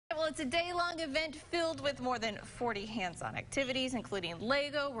it's a day-long event filled with more than 40 hands-on activities, including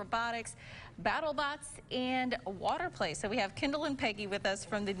Lego, robotics, BattleBots, and water play. So we have Kendall and Peggy with us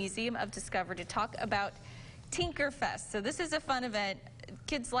from the Museum of Discovery to talk about Tinkerfest. So this is a fun event.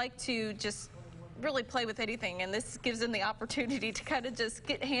 Kids like to just really play with anything, and this gives them the opportunity to kind of just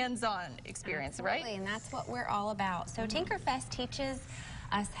get hands-on experience, Absolutely, right? And that's what we're all about. So Tinkerfest teaches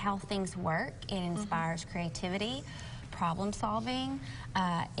us how things work. It inspires creativity, problem solving.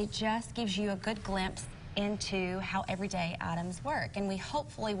 It just gives you a good glimpse into how everyday items work, and we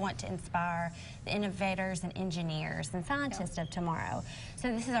hopefully want to inspire the innovators and engineers and scientists of tomorrow.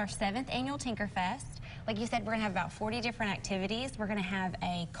 So this is our 7th annual Tinkerfest. Like you said, we're going to have about 40 different activities. We're going to have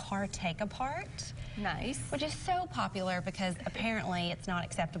a car take-apart. Nice. Which is so popular because apparently it's not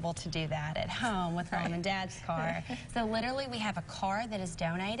acceptable to do that at home with mom and dad's car. So literally we have a car that is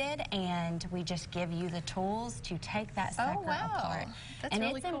donated, and we just give you the tools to take that sucker apart. That's and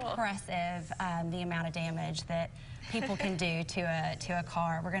really it's cool. Impressive the amount of damage that people can do to a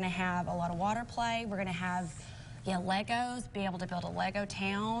car. We're going to have a lot of water play. We're going to have Legos, be able to build a Lego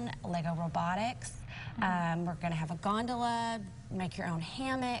town, Lego robotics. We're going to have a gondola, make your own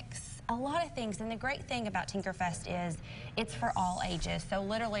hammocks, a lot of things. And the great thing about Tinkerfest is it's for all ages. So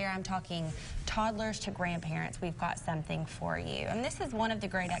literally I'm talking toddlers to grandparents. We've got something for you. And this is one of the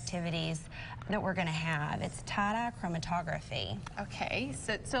great activities that we're going to have. It's tie-dye chromatography. Okay,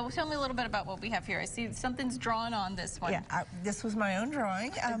 so tell me a little bit about what we have here. I see something's drawn on this one. Yeah, this was my own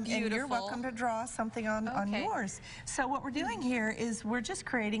drawing, and you're welcome to draw something on yours. So what we're doing here is we're just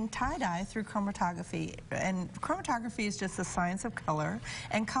creating tie-dye through chromatography, and chromatography is just the science of color,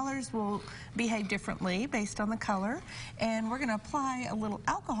 and colors will behave differently based on the color, and we're going to apply a little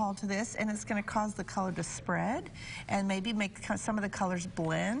alcohol to this, and it's going to cause the color to spread and maybe make some of the colors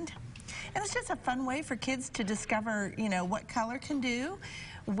blend. And it's just a fun way for kids to discover, you know, what color can do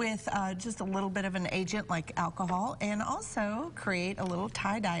with just a little bit of an agent like alcohol, and also create a little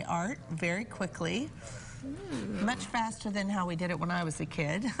tie-dye art very quickly. Much faster than how we did it when I was a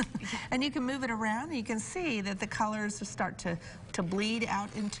kid. And you can move it around, and you can see that the colors start to bleed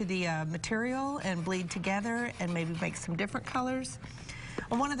out into the material and bleed together and maybe make some different colors.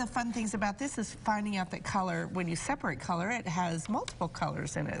 And one of the fun things about this is finding out that color, when you separate color, it has multiple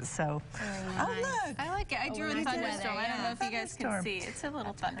colors in it. So, oh look. I like it. I drew a thunderstorm. I don't know if you guys can see. It's a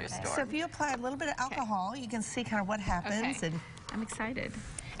little thunderstorm. So if you apply a little bit of alcohol, you can see kind of what happens. And I'm excited.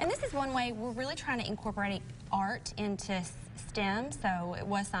 And this is one way we're really trying to incorporate art into STEM. So it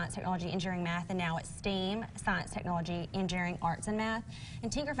was science, technology, engineering, math, and now it's STEAM, science, technology, engineering, arts, and math.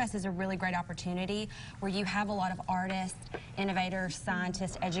 And Tinkerfest is a really great opportunity where you have a lot of artists, innovators,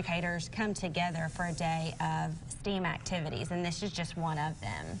 scientists, educators come together for a day of STEAM activities, and this is just one of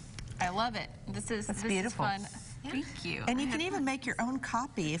them. I love it. This is beautiful. Fun. Thank you. And you can even make your own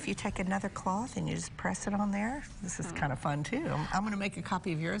copy if you take another cloth and you just press it on there. This is kind of fun too. I'm going to make a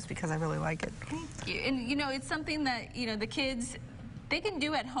copy of yours because I really like it. Thank you. And you know, it's something that, you know, the kids, they can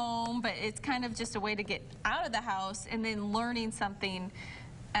do at home, but it's kind of just a way to get out of the house and then learning something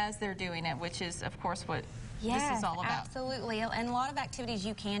as they're doing it, which is, of course, what this is all about. Absolutely. And a lot of activities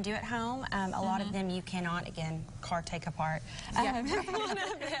you can do at home. A lot of them you cannot. Again, car take apart. Yeah. One of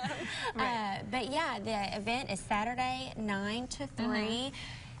them. But yeah, the event is Saturday, 9 to 3.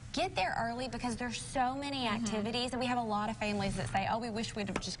 Get there early because there's so many activities, and we have a lot of families that say, oh, we wish we'd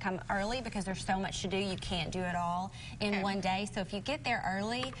have just come early because there's so much to do. You can't do it all in one day. So if you get there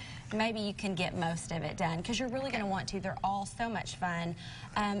early, maybe you can get most of it done because you're really going to want to. They're all so much fun.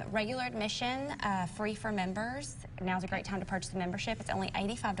 Regular admission, free for members. Now's a great time to purchase a membership. It's only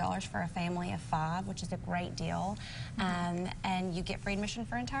 $85 for a family of 5, which is a great deal. And you get free admission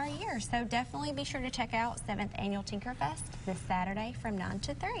for an entire year. So definitely be sure to check out 7th Annual Tinkerfest this Saturday from 9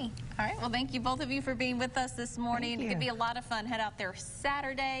 to 3. All right. Well, thank you both of you for being with us this morning. It's going to be a lot of fun. Head out there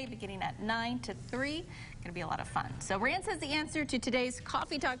Saturday, beginning at 9 to 3. Going to be a lot of fun. So Rand says the answer to today's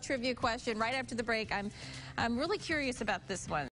Coffee Talk trivia question right after the break. I'm really curious about this one.